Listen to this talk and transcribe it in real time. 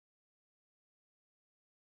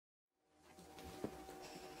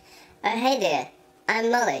Oh hey there, I'm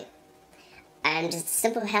Molly. I'm just a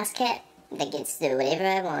simple house cat that gets to do whatever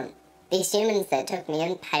I want. These humans that took me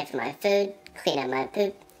in pay for my food, clean up my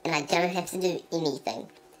poop, and I don't have to do anything.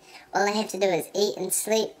 All I have to do is eat and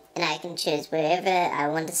sleep, and I can choose wherever I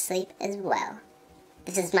want to sleep as well.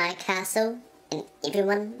 This is my castle, and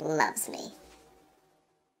everyone loves me.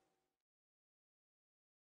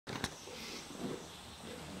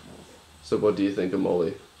 So what do you think of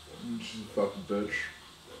Molly? She's a fucking bitch.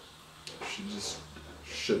 She just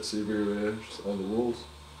shits everywhere, just on the walls,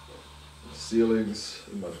 ceilings,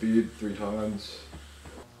 in my bed 3 times.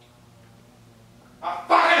 A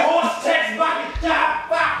fucking horse takes fucking job,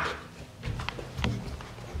 fuck!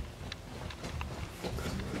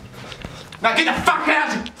 Now get the fuck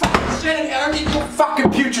out of fucking shit in here, I don't need your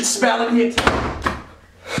fucking putrid smell in here. It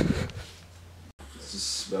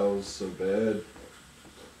just smells so bad.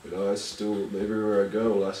 But I still, everywhere I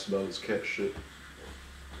go, all I smell is cat shit.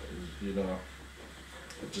 And, you know,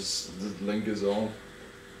 it just lingers on.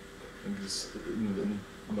 Lingers in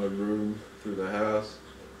my room, through the house,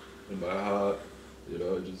 in my heart. You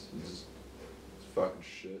know, it's fucking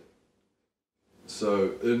shit.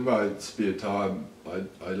 So in my spare time, I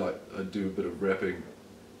do a bit of rapping.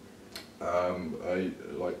 I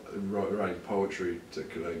like writing poetry,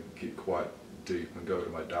 particularly. I get quite deep and go to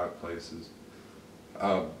my dark places.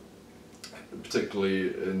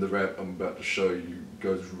 Particularly in the rap I'm about to show you,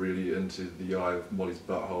 goes really into the eye of Molly's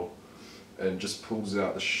butthole and just pulls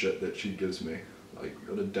out the shit that she gives me, like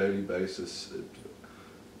on a daily basis.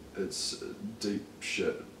 It's deep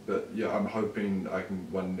shit, but yeah, I'm hoping I can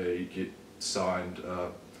one day get signed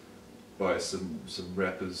by some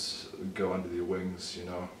rappers, go under their wings, you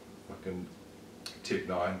know, fucking Tech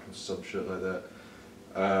N9ne or some shit like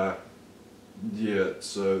that. Yeah,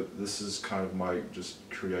 so this is kind of my just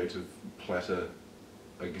creative platter,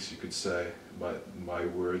 I guess you could say, my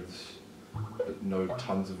words. I know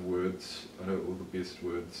tons of words, I know all the best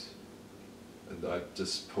words, and I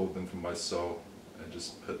just pulled them from my soul and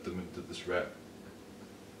just put them into this rap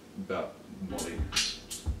about Molly.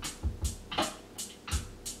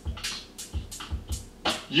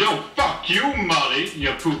 Yo, fuck you, Molly,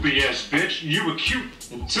 you poopy ass bitch. You were cute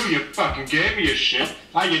until you fucking gave me a shit.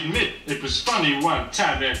 I admit it was funny one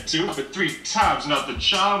time and 2, but 3 times not the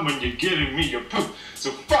charm when you're giving me your poop.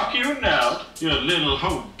 So fuck you now, you little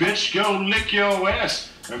hoe bitch. Go lick your ass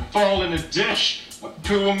and fall in a ditch. A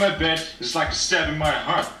poo on my bed is like a stab in my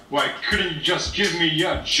heart. Why couldn't you just give me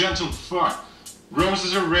your gentle fart?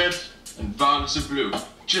 Roses are red and violets are blue,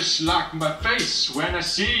 just like my face when I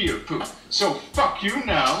see you poop. So fuck you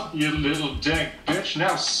now, you little dank bitch.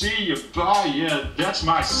 Now see you bye, yeah, that's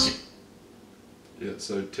my Yeah,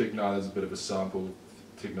 so Tech N9ne is a bit of a sample.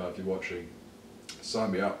 Tech N9ne, if you're watching,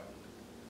 sign me up.